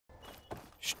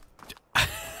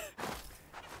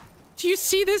Do you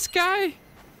see this guy?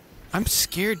 I'm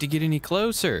scared to get any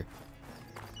closer.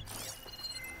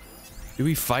 Do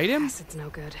we fight him? It's no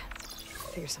good.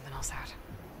 Figure something else out.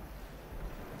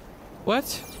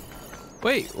 What?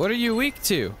 Wait, what are you weak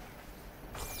to?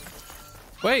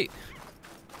 Wait.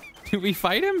 Do we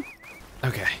fight him?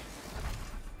 Okay.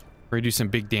 We're gonna do some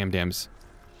big damn-dams.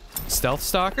 Stealth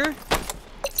Stalker.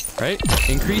 Right?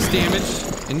 Increase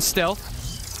damage in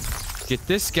stealth. Get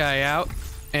this guy out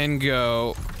and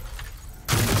go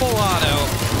full auto.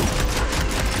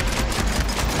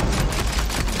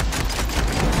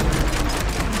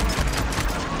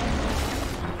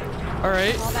 All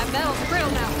right. All that metal's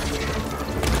brittle now.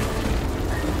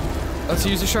 Let's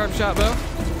use a sharp shot bow.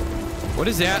 What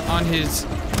is that on his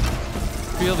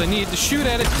field of need to shoot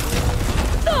at it?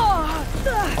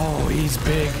 Oh, he's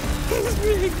big. He's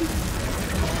big.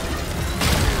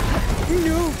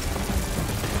 No.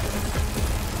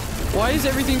 Why is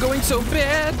everything going so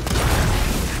bad?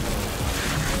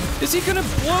 Is he gonna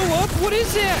blow up? What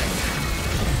is that?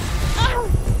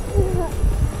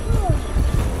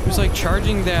 He was like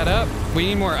charging that up. We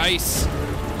need more ice.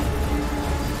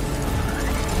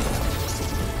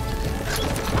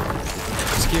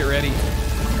 Let's get ready.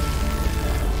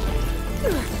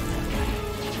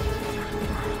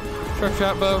 Sharp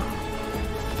shot bow.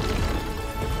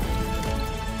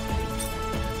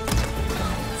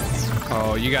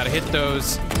 Oh, you gotta hit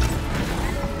those.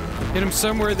 Hit him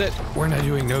somewhere that we're not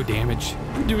doing no damage.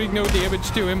 We're doing no damage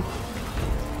to him.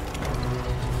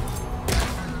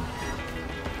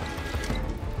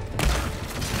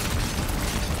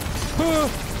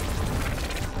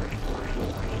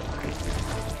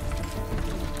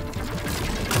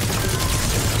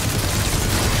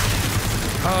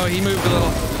 Oh, he moved a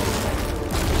little.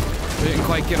 We didn't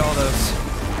quite get all those.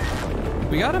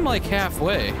 We got him like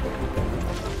halfway.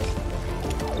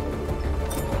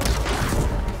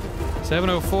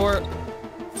 704.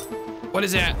 What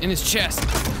is that in his chest?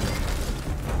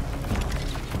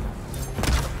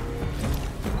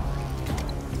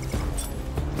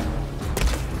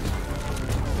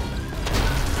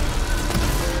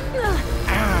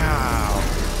 Ow.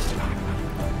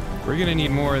 We're gonna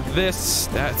need more of this.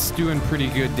 That's doing pretty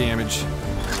good damage.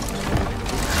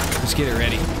 Let's get it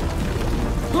ready.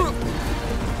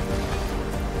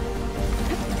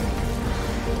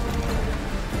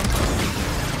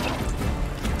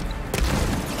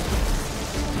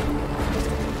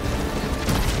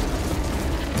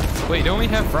 Wait, don't we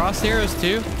have frost arrows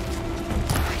too?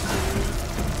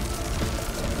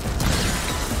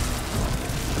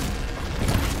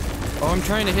 Oh, I'm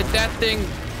trying to hit that thing.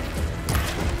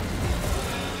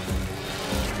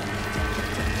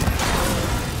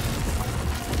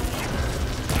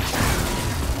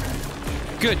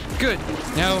 Good, good.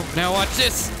 Now watch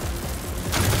this.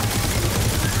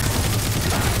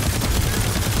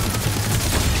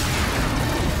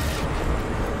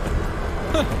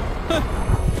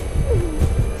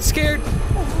 Scared.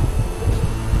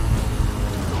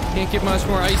 Can't get much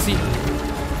more icy.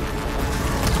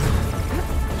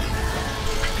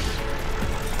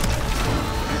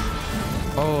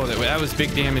 Oh, that was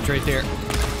big damage right there.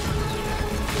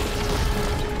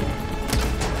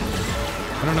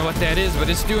 I don't know what that is, but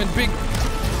it's doing big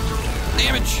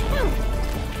damage.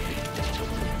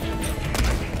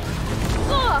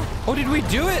 Oh, did we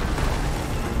do it?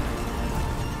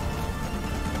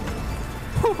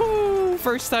 Woohoo!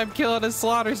 First time killing a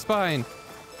Slaughterspine.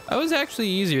 That was actually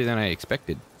easier than I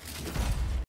expected.